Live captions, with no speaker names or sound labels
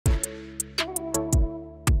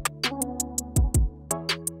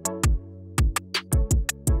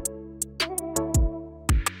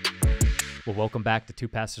Well, welcome back to Two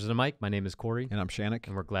Pastors and a Mic. My name is Corey. And I'm Shannick.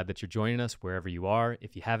 And we're glad that you're joining us wherever you are.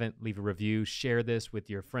 If you haven't, leave a review, share this with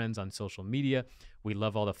your friends on social media. We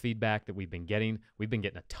love all the feedback that we've been getting. We've been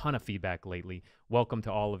getting a ton of feedback lately. Welcome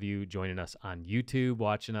to all of you joining us on YouTube,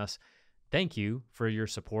 watching us. Thank you for your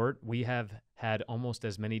support. We have had almost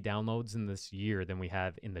as many downloads in this year than we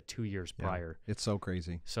have in the 2 years prior. It's so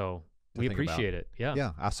crazy. So we appreciate it. Yeah.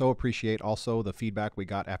 Yeah. I so appreciate also the feedback we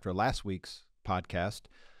got after last week's podcast.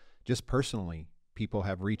 Just personally, people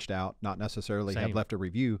have reached out, not necessarily have left a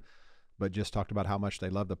review, but just talked about how much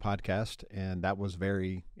they love the podcast. And that was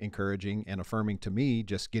very encouraging and affirming to me,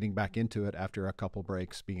 just getting back into it after a couple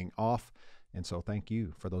breaks being off. And so thank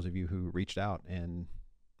you for those of you who reached out and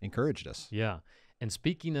encouraged us. Yeah. And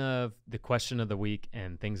speaking of the question of the week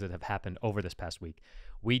and things that have happened over this past week,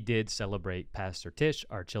 we did celebrate Pastor Tish,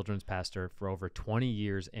 our children's pastor, for over 20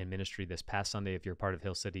 years in ministry this past Sunday. If you're part of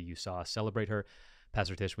Hill City, you saw us celebrate her.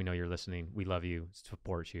 Pastor Tish, we know you're listening. We love you,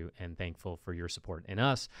 support you, and thankful for your support in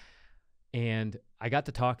us. And I got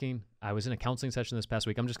to talking. I was in a counseling session this past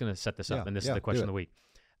week. I'm just going to set this up, and this is the question of the week.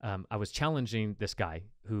 I was challenging this guy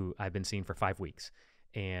who I've been seeing for 5 weeks,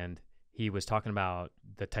 and he was talking about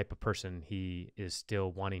the type of person he is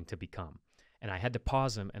still wanting to become. And I had to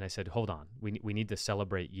pause him, and I said, hold on. We need to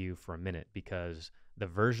celebrate you for a minute, because the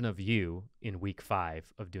version of you in week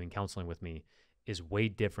 5 of doing counseling with me is way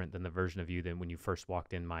different than the version of you than when you first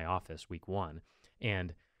walked in my office week 1.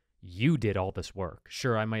 And you did all this work.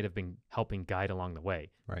 Sure, I might have been helping guide along the way,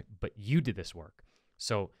 right? But you did this work.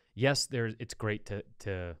 So yes, it's great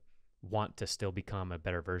to want to still become a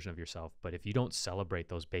better version of yourself. But if you don't celebrate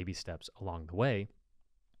those baby steps along the way,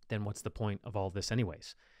 then what's the point of all this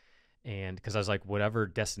anyways? And because I was like, whatever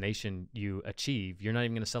destination you achieve, you're not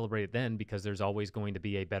even going to celebrate it then, because there's always going to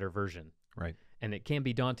be a better version. Right. And it can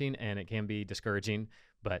be daunting and it can be discouraging,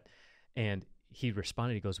 and he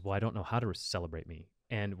responded, he goes, well, I don't know how to celebrate me.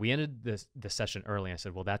 And we ended the session early. I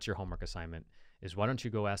said, well, that's your homework assignment, is why don't you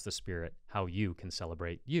go ask the Spirit how you can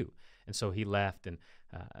celebrate you? And so he left, and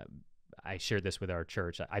I shared this with our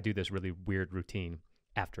church. I do this really weird routine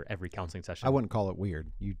after every counseling session. I wouldn't call it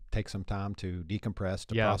weird. You take some time to decompress,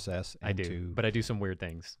 to process. And I do, but I do some weird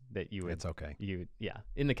things that you would. It's okay.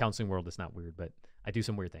 In the counseling world, it's not weird, but I do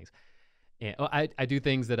some weird things. And I do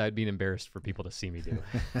things that I'd be embarrassed for people to see me do.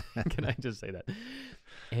 Can I just say that?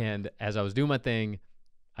 And as I was doing my thing,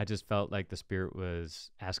 I just felt like the Spirit was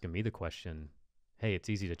asking me the question, hey, it's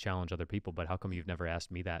easy to challenge other people, but how come you've never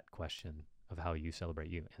asked me that question of how you celebrate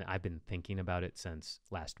you? And I've been thinking about it since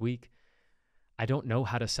last week. I don't know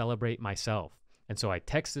how to celebrate myself. And so I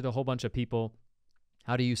texted a whole bunch of people,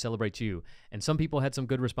 how do you celebrate you? And some people had some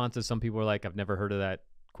good responses. Some people were like, I've never heard of that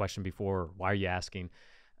question before. Why are you asking?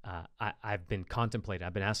 I've been contemplating.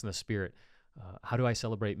 I've been asking the Spirit, how do I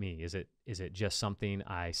celebrate me? Is it just something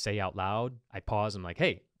I say out loud? I pause. I'm like,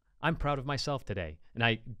 hey, I'm proud of myself today. And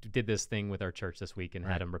I did this thing with our church this week and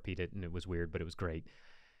had them repeat it, and it was weird, but it was great.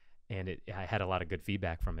 And I had a lot of good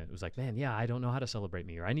feedback from it. It was like, man, yeah, I don't know how to celebrate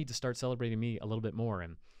me, or I need to start celebrating me a little bit more.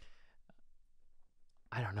 And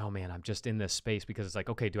I don't know, man. I'm just in this space because it's like,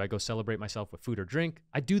 okay, do I go celebrate myself with food or drink?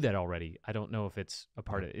 I do that already. I don't know if it's a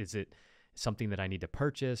part of it. Is it something that I need to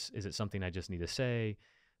purchase? Is it something I just need to say?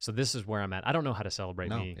 So this is where I'm at. I don't know how to celebrate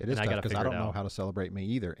me. It is tough because I don't know how to celebrate me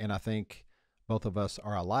either. And I think both of us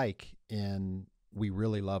are alike in we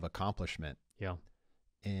really love accomplishment. Yeah.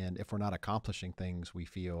 And if we're not accomplishing things, we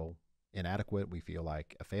feel inadequate. We feel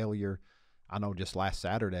like a failure. I know just last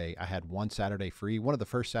Saturday, I had one Saturday free. One of the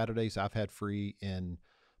first Saturdays I've had free in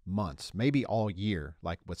months, maybe all year,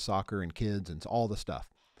 like with soccer and kids and all the stuff.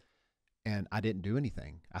 And I didn't do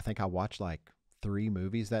anything. I think I watched like 3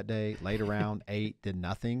 movies that day, laid around, ate, did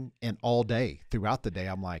nothing. And all day, throughout the day,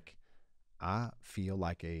 I'm like, I feel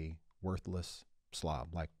like a worthless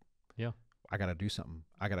slob. Like, yeah, I got to do something.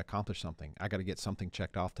 I got to accomplish something. I got to get something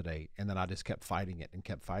checked off today. And then I just kept fighting it and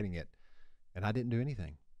kept fighting it. And I didn't do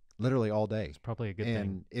anything, literally all day. It's probably a good thing.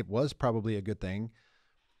 And it was probably a good thing.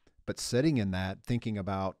 But sitting in that, thinking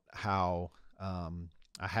about how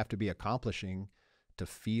I have to be accomplishing to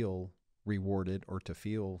feel rewarded or to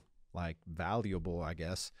feel like valuable, I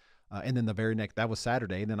guess. And then that was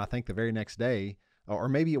Saturday. And then I think the very next day, or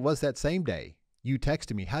maybe it was that same day, you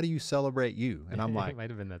texted me, how do you celebrate you? And I'm like, it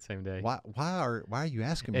might have been that same day. Why are you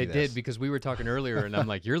asking me this? It did, because we were talking earlier and I'm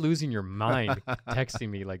like, you're losing your mind texting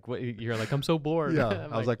me. Like, what? You're like, I'm so bored. Yeah.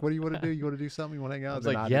 I was like, what do you want to do? You want to do something? You want to hang out? I was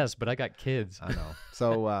like, yes, but I got kids. I know.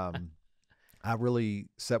 So I really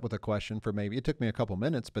set with a question for maybe, it took me a couple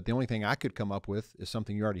minutes, but the only thing I could come up with is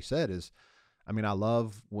something you already said is, I mean, I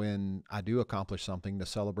love when I do accomplish something to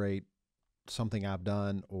celebrate something I've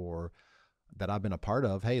done or that I've been a part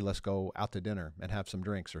of, hey, let's go out to dinner and have some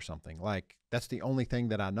drinks or something. Like, that's the only thing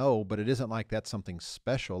that I know, but it isn't like that's something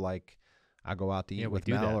special. Like, I go out to eat with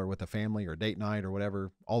Mel or with a family or date night or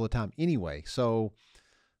whatever all the time anyway. So,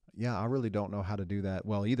 yeah, I really don't know how to do that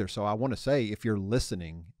well either. So I want to say, if you're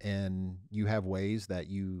listening and you have ways that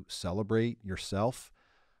you celebrate yourself,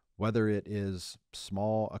 whether it is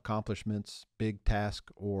small accomplishments, big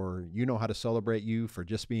task, or you know how to celebrate you for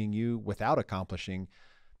just being you without accomplishing,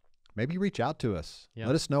 maybe reach out to us. Yeah.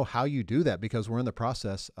 Let us know how you do that, because we're in the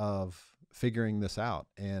process of figuring this out.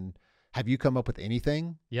 And have you come up with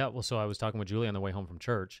anything? Yeah. Well, so I was talking with Julie on the way home from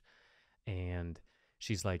church, and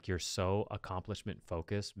she's like, you're so accomplishment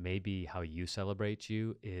focused. Maybe how you celebrate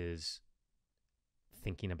you is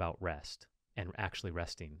thinking about rest and actually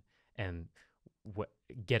resting, and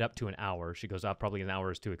get up to an hour. She goes, probably an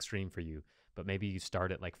hour is too extreme for you, but maybe you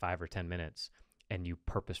start at like 5 or 10 minutes and you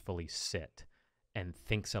purposefully sit and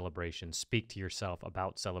think celebration, speak to yourself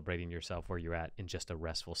about celebrating yourself where you're at in just a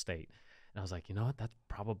restful state. And I was like, you know what? That's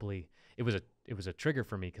probably, it was a trigger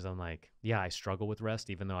for me, because I'm like, yeah, I struggle with rest,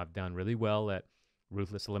 even though I've done really well at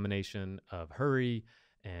ruthless elimination of hurry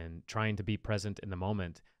and trying to be present in the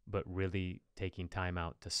moment, but really taking time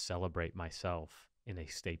out to celebrate myself in a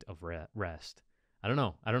state of rest. I don't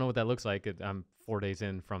know what that looks like. I'm 4 days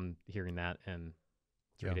in from hearing that, and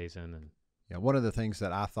 3 days in. And yeah, one of the things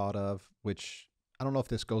that I thought of, which I don't know if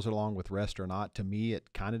this goes along with rest or not. To me,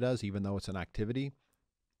 it kind of does, even though it's an activity.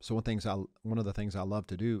 So one of the things I love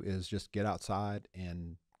to do is just get outside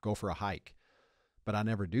and go for a hike. But I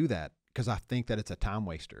never do that because I think that it's a time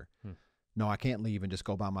waster. No, I can't leave and just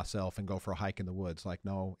go by myself and go for a hike in the woods. Like,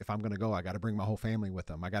 no, if I'm going to go, I got to bring my whole family with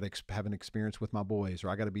them. I got to have an experience with my boys, or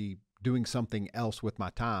I got to be doing something else with my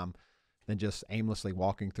time than just aimlessly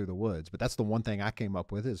walking through the woods. But that's the one thing I came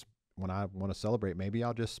up with, is when I want to celebrate, maybe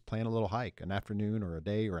I'll just plan a little hike, an afternoon or a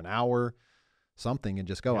day or an hour, something, and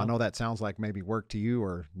just go. Yeah. I know that sounds like maybe work to you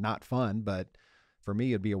or not fun, but for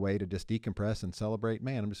me, it'd be a way to just decompress and celebrate.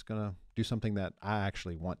 Man, I'm just going to do something that I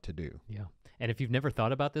actually want to do. Yeah. And if you've never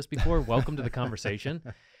thought about this before, welcome to the conversation.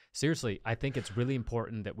 Seriously, I think it's really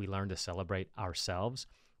important that we learn to celebrate ourselves.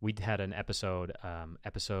 We had an episode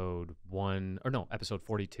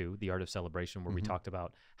 42, The Art of Celebration, where we talked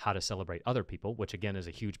about how to celebrate other people, which again is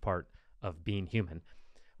a huge part of being human.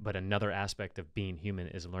 But another aspect of being human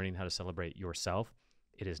is learning how to celebrate yourself.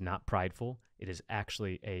 It is not prideful. It is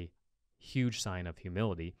actually a huge sign of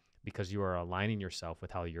humility, because you are aligning yourself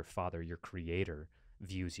with how your Father, your Creator,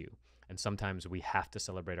 views you. And sometimes we have to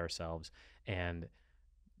celebrate ourselves and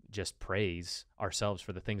just praise ourselves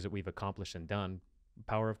for the things that we've accomplished and done.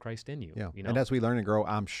 Power of Christ in you. Yeah. You know? And as we learn and grow,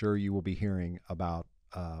 I'm sure you will be hearing about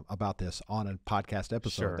this on a podcast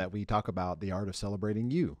episode that we talk about the art of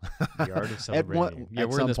celebrating you. The art of celebrating you. Yeah,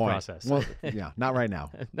 we're in this process. Well, yeah, not right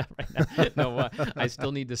now. Not right now. No, I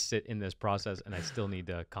still need to sit in this process, and I still need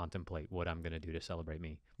to contemplate what I'm going to do to celebrate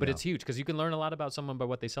me. But it's huge, because you can learn a lot about someone by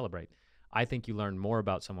what they celebrate. I think you learn more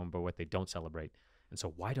about someone by what they don't celebrate. And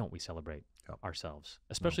so why don't we celebrate ourselves,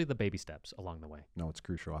 especially the baby steps along the way? No, it's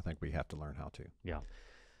crucial. I think we have to learn how to. Yeah.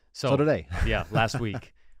 So today. Last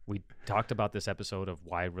week, we talked about this episode of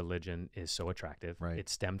why religion is so attractive. Right. It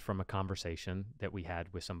stemmed from a conversation that we had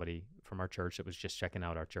with somebody from our church that was just checking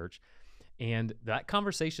out our church. And that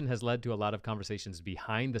conversation has led to a lot of conversations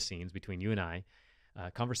behind the scenes between you and I,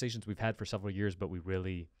 conversations we've had for several years, but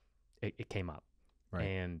it came up. Right.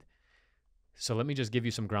 And so let me just give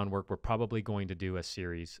you some groundwork. We're probably going to do a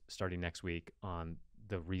series starting next week on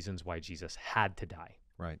the reasons why Jesus had to die.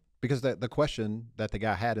 Right. Because the question that the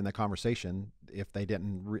guy had in the conversation, if they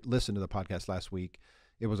didn't listen to the podcast last week,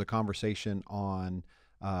 it was a conversation on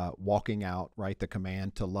walking out, right? The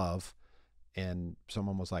command to love. And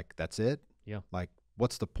someone was like, that's it? Yeah. Like,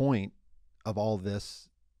 what's the point of all this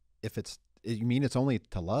if you mean it's only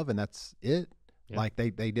to love and that's it? Yeah. Like they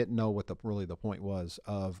didn't know what the point was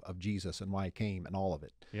of Jesus and why he came and all of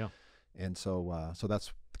it. Yeah. And so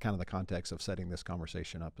that's kind of the context of setting this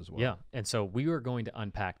conversation up as well. Yeah. And so we were going to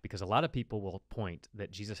unpack, because a lot of people will point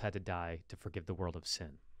that Jesus had to die to forgive the world of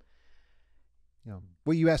sin. Yeah.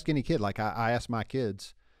 Well, you ask any kid, like I ask my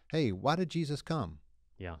kids, hey, why did Jesus come?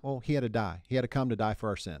 Yeah. Well, he had to die. He had to come to die for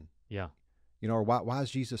our sin. Yeah. You know, or why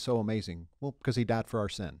is Jesus so amazing? Well, because he died for our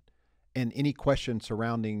sin. And any question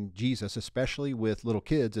surrounding Jesus, especially with little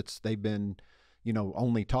kids, they've been,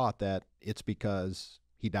 only taught that it's because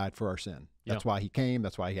he died for our sin. That's why he came.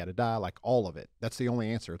 That's why he had to die. Like all of it. That's the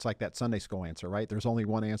only answer. It's like that Sunday school answer, right? There's only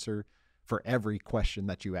one answer for every question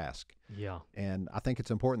that you ask. Yeah. And I think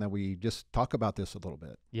it's important that we just talk about this a little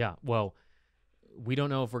bit. Yeah. Well, we don't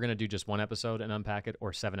know if we're going to do just one episode and unpack it,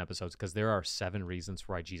 or 7 episodes, because there are 7 reasons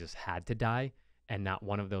why Jesus had to die. and not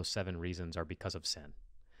one of those 7 reasons are because of sin.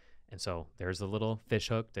 And so there's a little fish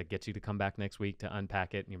hook that gets you to come back next week to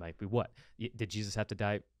unpack it. And you might be, what? Did Jesus have to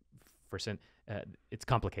die for sin? It's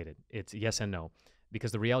complicated. It's yes and no.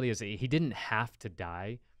 Because the reality is that he didn't have to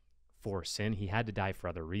die for sin. He had to die for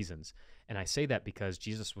other reasons. And I say that because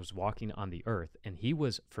Jesus was walking on the earth and he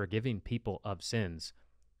was forgiving people of sins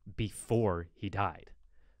before he died.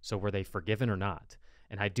 So were they forgiven or not?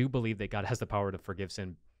 And I do believe that God has the power to forgive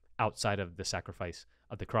sin outside of the sacrifice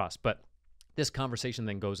of the cross. But this conversation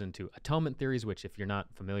then goes into atonement theories, which if you're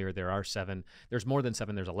not familiar, there are 7. There's more than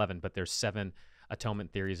 7, there's 11, but there's 7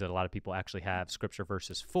 atonement theories that a lot of people actually have. Scripture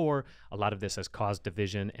versus 4. A lot of this has caused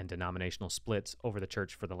division and denominational splits over the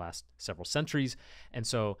church for the last several centuries. And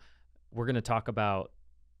so we're going to talk about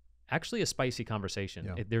actually a spicy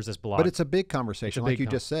conversation. Yeah. There's this blog. But it's a big conversation, like you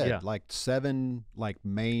just said, yeah. like 7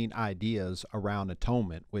 main ideas around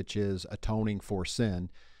atonement, which is atoning for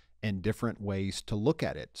sin and different ways to look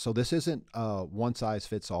at it. So this isn't one size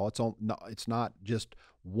fits all. It's not just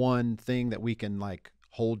one thing that we can like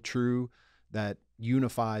hold true that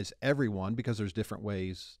unifies everyone, because there's different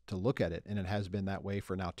ways to look at it. And it has been that way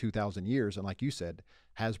for now 2,000 years. And like you said,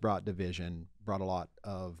 has brought division, brought a lot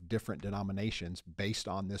of different denominations based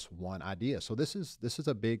on this one idea. So this is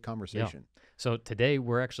a big conversation. Yeah. So today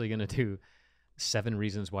we're actually going to do 7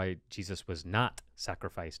 reasons why Jesus was not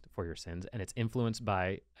sacrificed for your sins. And it's influenced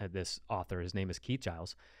by this author. His name is Keith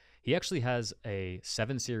Giles. He actually has a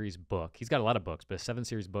 7-series book. He's got a lot of books, but a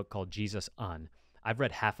 7-series book called Jesus Un. I've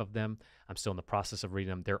read half of them. I'm still in the process of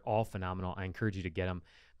reading them. They're all phenomenal. I encourage you to get them.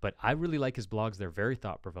 But I really like his blogs. They're very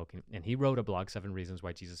thought-provoking. And he wrote a blog, 7 Reasons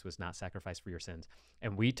Why Jesus Was Not Sacrificed for Your Sins.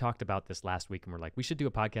 And we talked about this last week, and we're like, we should do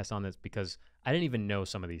a podcast on this because I didn't even know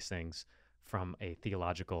some of these things from a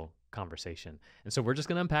theological conversation. And so we're just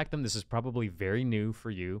going to unpack them. This is probably very new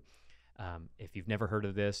for you. If you've never heard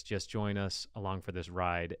of this, just join us along for this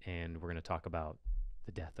ride, and we're going to talk about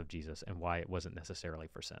the death of Jesus and why it wasn't necessarily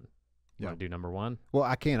for sin. You want to do number 1? Well,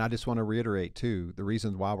 I can. I just want to reiterate, too, the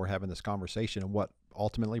reasons why we're having this conversation and what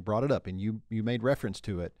ultimately brought it up. And you made reference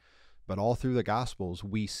to it. But all through the Gospels,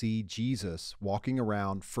 we see Jesus walking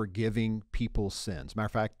around forgiving people's sins. Matter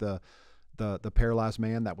of fact, the paralyzed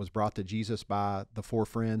man that was brought to Jesus by the 4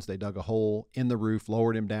 friends, they dug a hole in the roof,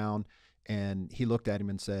 lowered him down, and he looked at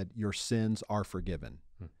him and said, "Your sins are forgiven."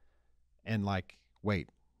 And like, wait,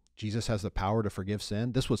 Jesus has the power to forgive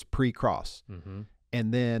sin? This was pre-cross. Mm-hmm.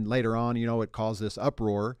 And then later on, it caused this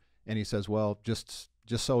uproar, and he says, well, just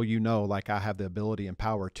so you know, like I have the ability and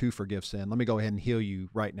power to forgive sin, let me go ahead and heal you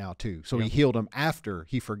right now too. So he healed him after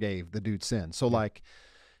he forgave the dude's sin. So like,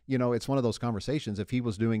 it's one of those conversations. If he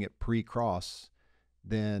was doing it pre-cross,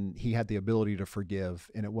 then he had the ability to forgive,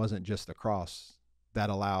 and it wasn't just the cross that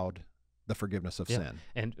allowed the forgiveness of sin.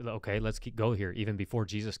 And okay, let's go here. Even before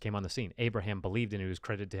Jesus came on the scene, Abraham believed and it was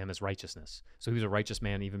credited to him as righteousness. So he was a righteous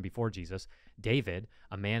man even before Jesus. David,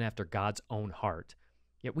 a man after God's own heart.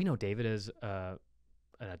 Yet we know David is an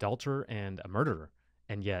adulterer and a murderer.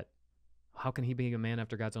 And yet, how can he be a man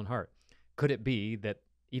after God's own heart? Could it be that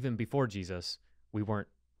even before Jesus, we weren't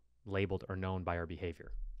labeled or known by our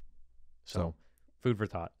behavior? So food for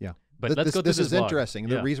thought. Yeah. But let's go through this this is blog. interesting.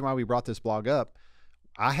 The reason why we brought this blog up,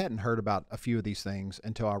 I hadn't heard about a few of these things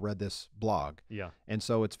until I read this blog. Yeah. And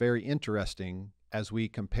so it's very interesting as we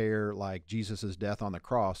compare like Jesus's death on the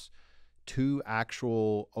cross to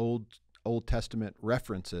actual Old Testament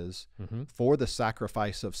references for the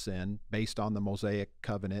sacrifice of sin based on the Mosaic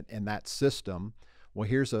covenant and that system. Well,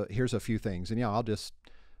 here's a few things. And I'll just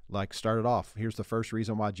like start it off. Here's the first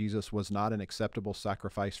reason why Jesus was not an acceptable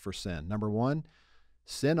sacrifice for sin. Number 1,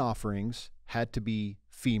 sin offerings had to be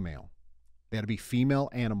female. They had to be female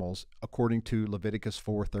animals according to Leviticus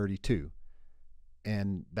 4:32.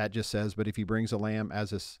 And that just says, but if he brings a lamb as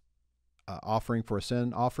his offering for a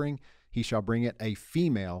sin offering, he shall bring it a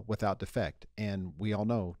female without defect. And we all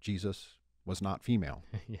know Jesus was not female.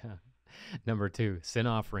 Yeah. Number 2, sin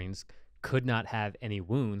offerings could not have any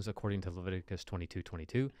wounds according to Leviticus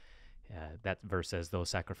 22:22. That verse says those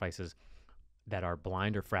sacrifices that are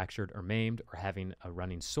blind or fractured or maimed or having a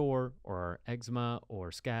running sore or eczema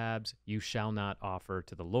or scabs, you shall not offer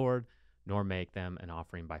to the Lord, nor make them an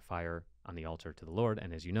offering by fire on the altar to the Lord.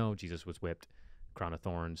 And as you know, Jesus was whipped, crown of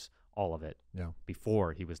thorns, all of it,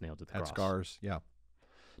 before he was nailed to the cross. Had scars,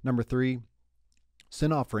 Number 3,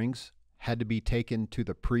 sin offerings had to be taken to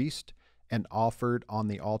the priest and offered on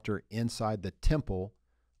the altar inside the temple,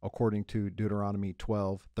 according to Deuteronomy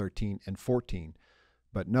 12:13 and 14.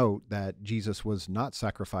 But note that Jesus was not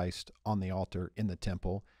sacrificed on the altar in the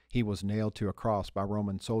temple. He was nailed to a cross by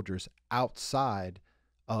Roman soldiers outside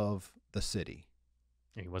of the city.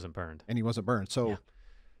 And he wasn't burned. So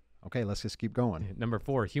Okay, let's just keep going. Number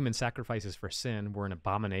 4, human sacrifices for sin were an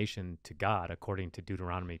abomination to God, according to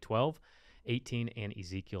Deuteronomy 12:18 and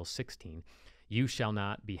Ezekiel 16. You shall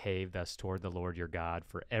not behave thus toward the Lord your God,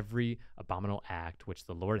 for every abominable act which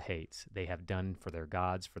the Lord hates, they have done for their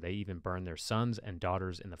gods, for they even burn their sons and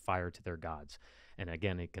daughters in the fire to their gods. And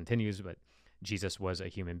again, it continues, but Jesus was a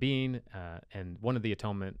human being, and one of the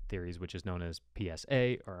atonement theories, which is known as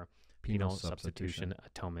PSA, or penal substitution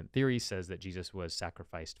atonement theory, says that Jesus was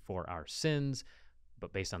sacrificed for our sins,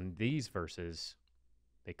 but based on these verses,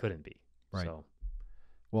 they couldn't be. Right. So,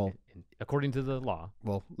 well, according to the law.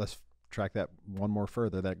 Well, let's track that one more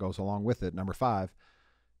further. That goes along with it. Number 5,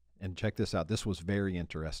 and check this out. This was very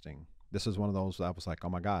interesting. This is one of those I was like, oh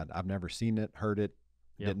my God, I've never seen it, heard it,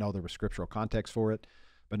 didn't know there was scriptural context for it.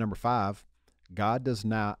 But number 5, God does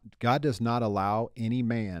not allow any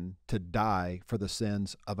man to die for the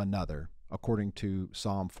sins of another, according to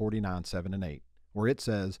Psalm 49:7-8, where it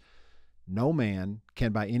says, no man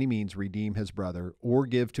can by any means redeem his brother or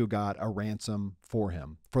give to God a ransom for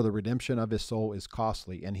him, for the redemption of his soul is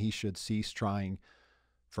costly, and he should cease trying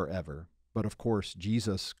forever. But of course,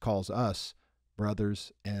 Jesus calls us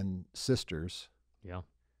brothers and sisters. Yeah.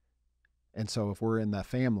 And so if we're in that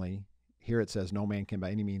family, here it says no man can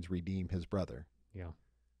by any means redeem his brother. Yeah.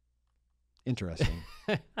 Interesting.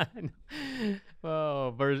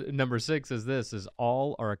 Well, number 6 is this, is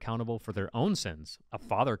all are accountable for their own sins. A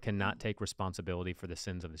father cannot take responsibility for the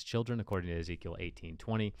sins of his children, according to Ezekiel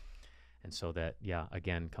 18:20. And so that, yeah,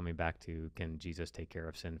 again, coming back to, can Jesus take care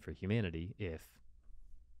of sin for humanity if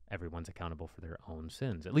everyone's accountable for their own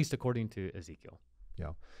sins, at least according to Ezekiel?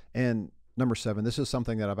 Yeah. And number 7, this is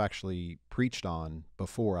something that I've actually preached on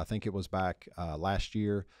before. I think it was back last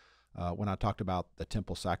year when I talked about the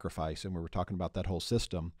temple sacrifice, and we were talking about that whole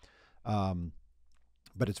system.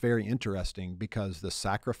 But it's very interesting because the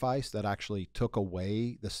sacrifice that actually took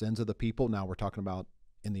away the sins of the people, now we're talking about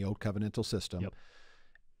in the old covenantal system,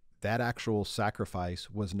 that actual sacrifice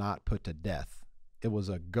was not put to death. It was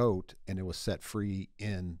a goat, and it was set free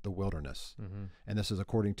in the wilderness. Mm-hmm. And this is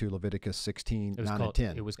according to Leviticus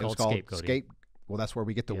 16:9-10. It was called scapegoating. Well, that's where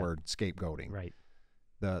we get the word scapegoating. Right.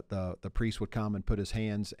 The priest would come and put his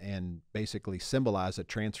hands and basically symbolize a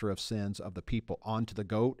transfer of sins of the people onto the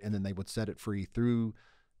goat, and then they would set it free through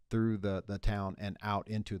the town and out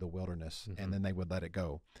into the wilderness, and then they would let it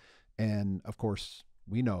go. And of course,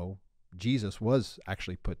 we know Jesus was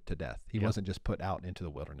actually put to death. He wasn't just put out into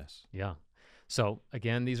the wilderness. Yeah. So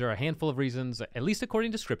again, these are a handful of reasons, at least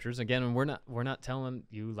according to scriptures. Again, we're not telling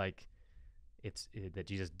you like that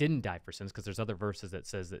Jesus didn't die for sins, because there's other verses that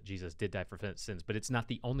says that Jesus did die for sins, but it's not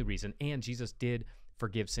the only reason. And Jesus did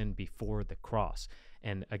forgive sin before the cross.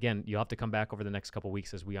 And again, you'll have to come back over the next couple of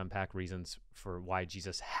weeks as we unpack reasons for why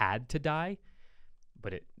Jesus had to die.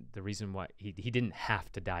 But the reason why he didn't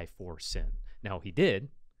have to die for sin. Now he did,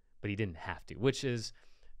 but he didn't have to, which is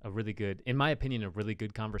a really good, in my opinion, a really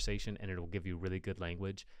good conversation, and it'll give you really good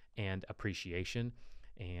language and appreciation.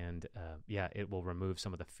 And it will remove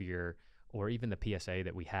some of the fear or even the PSA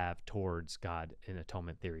that we have towards God in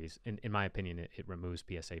atonement theories. In my opinion, it removes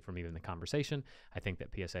PSA from even the conversation. I think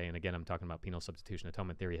that PSA, and again, I'm talking about penal substitution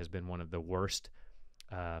atonement theory, has been one of the worst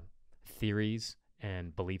theories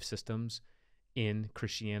and belief systems in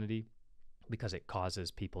Christianity, because it causes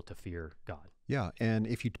people to fear God. Yeah, and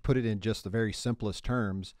if you put it in just the very simplest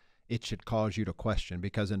terms, it should cause you to question,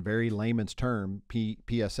 because in very layman's term,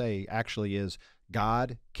 PSA actually is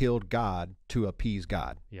God killed God to appease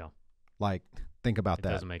God. Yeah. Like, think about that.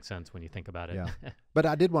 It doesn't make sense when you think about it. Yeah. But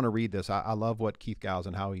I did want to read this. I love what Keith Giles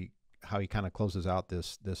and how he kind of closes out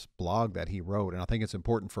this blog that he wrote. And I think it's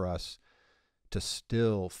important for us to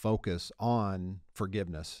still focus on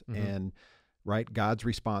forgiveness. And right, God's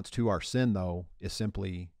response to our sin, though, is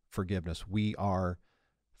simply forgiveness. We are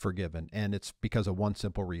forgiven. And it's because of one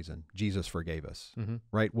simple reason. Jesus forgave us.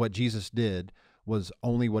 Right? What Jesus did was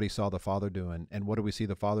only what he saw the Father doing. And what do we see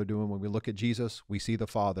the Father doing when we look at Jesus? We see the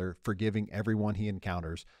Father forgiving everyone he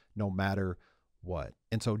encounters, no matter what.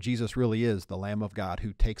 And so Jesus really is the Lamb of God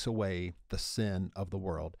who takes away the sin of the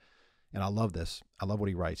world. And I love this. I love what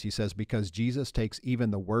he writes. He says, because Jesus takes even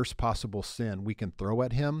the worst possible sin we can throw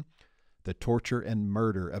at him, the torture and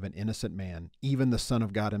murder of an innocent man, even the Son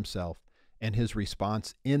of God himself, and his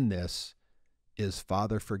response in this is,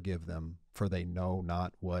 Father, forgive them, for they know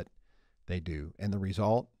not what they do. And the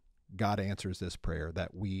result, God answers this prayer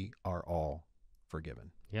that we are all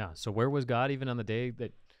forgiven. Yeah. So where was God even on the day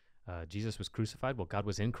that Jesus was crucified? Well, God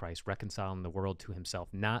was in Christ, reconciling the world to himself,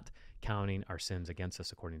 not counting our sins against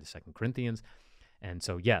us, according to 2 Corinthians. And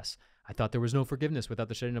so, yes, I thought there was no forgiveness without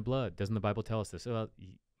the shedding of blood. Doesn't the Bible tell us this? Well,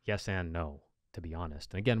 yes and no. to be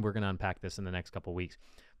honest. And again, we're going to unpack this in the next couple of weeks.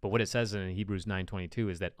 But what it says in Hebrews 9:22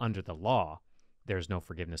 is that under the law, there is no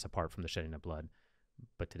forgiveness apart from the shedding of blood.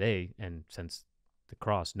 But today, and since the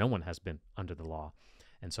cross, no one has been under the law.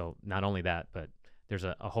 And so not only that, but there's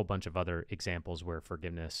a whole bunch of other examples where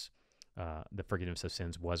forgiveness, the forgiveness of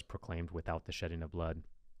sins was proclaimed without the shedding of blood.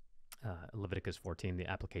 Leviticus 14, the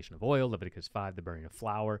application of oil. Leviticus 5, the burning of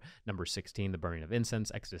flour. Numbers 16, the burning of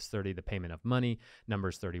incense. Exodus 30, the payment of money.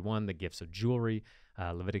 Numbers 31, the gifts of jewelry.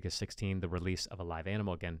 Leviticus 16, the release of a live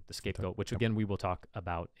animal. Again, the scapegoat, which again we will talk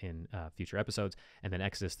about in future episodes. And then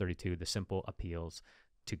Exodus 32, the simple appeals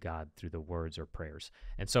to God through the words or prayers.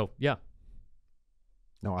 And so, yeah.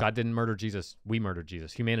 No, God didn't murder Jesus. We murdered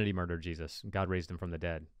Jesus. Humanity murdered Jesus. God raised him from the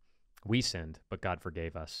dead. We sinned, but God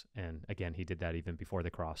forgave us. And again, he did that even before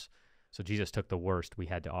the cross. So Jesus took the worst we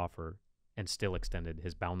had to offer and still extended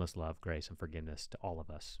his boundless love, grace, and forgiveness to all of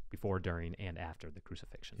us before, during, and after the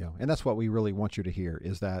crucifixion. Yeah, and that's what we really want you to hear,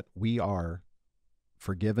 is that we are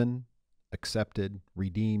forgiven, accepted,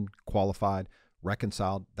 redeemed, qualified,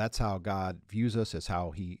 reconciled. That's how God views us. It's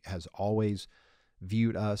how he has always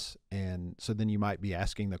viewed us. And so then you might be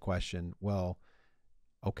asking the question, well,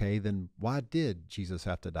 okay, then why did Jesus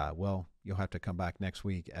have to die? Well, you'll have to come back next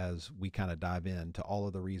week as we kind of dive into all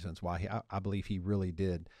of the reasons why I believe he really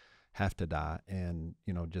did have to die. And,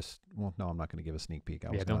 no, I'm not going to give a sneak peek.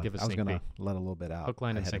 Don't give a sneak peek. I was going to let a little bit out. Hook,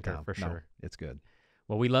 line, and sinker for sure. No, it's good.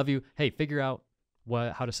 Well, we love you. Hey, figure out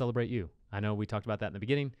how to celebrate you. I know we talked about that in the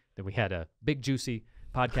beginning, that we had a big, juicy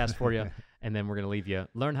podcast for you, and then we're going to leave you.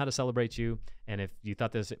 Learn how to celebrate you. And if you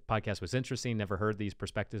thought this podcast was interesting, never heard these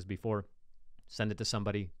perspectives before, send it to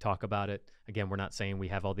somebody, talk about it. Again, we're not saying we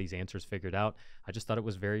have all these answers figured out. I just thought it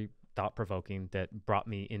was very thought-provoking that brought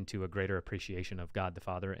me into a greater appreciation of God the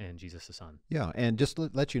Father and Jesus the Son. Yeah, and just to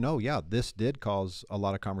let you know, this did cause a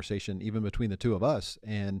lot of conversation even between the two of us,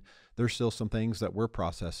 and there's still some things that we're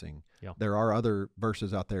processing. Yeah. There are other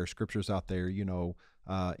verses out there, scriptures out there,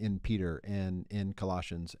 in Peter and in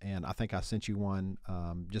Colossians, and I think I sent you one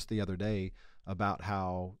just the other day about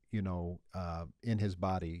how, in his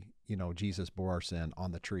body, Jesus bore our sin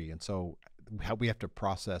on the tree. And so we have to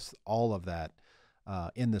process all of that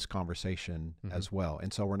in this conversation as well.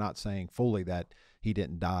 And so we're not saying fully that he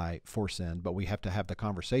didn't die for sin, but we have to have the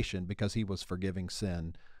conversation because he was forgiving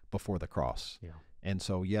sin before the cross. Yeah. And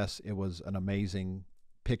so, yes, it was an amazing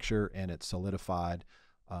picture and it solidified.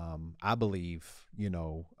 I believe,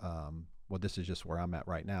 this is just where I'm at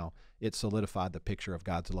right now. It solidified the picture of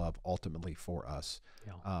God's love ultimately for us.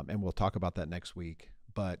 Yeah. And we'll talk about that next week.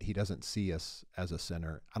 But he doesn't see us as a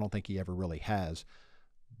sinner. I don't think he ever really has.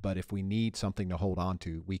 But if we need something to hold on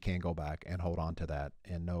to, we can go back and hold on to that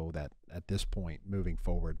and know that at this point, moving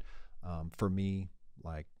forward, for me,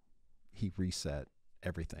 he reset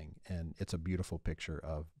everything. And it's a beautiful picture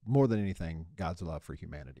of, more than anything, God's love for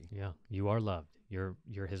humanity. Yeah, you are loved. You're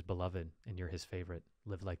his beloved and you're his favorite.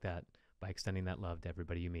 Live like that by extending that love to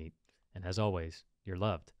everybody you meet. And as always, you're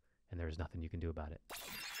loved and there is nothing you can do about it.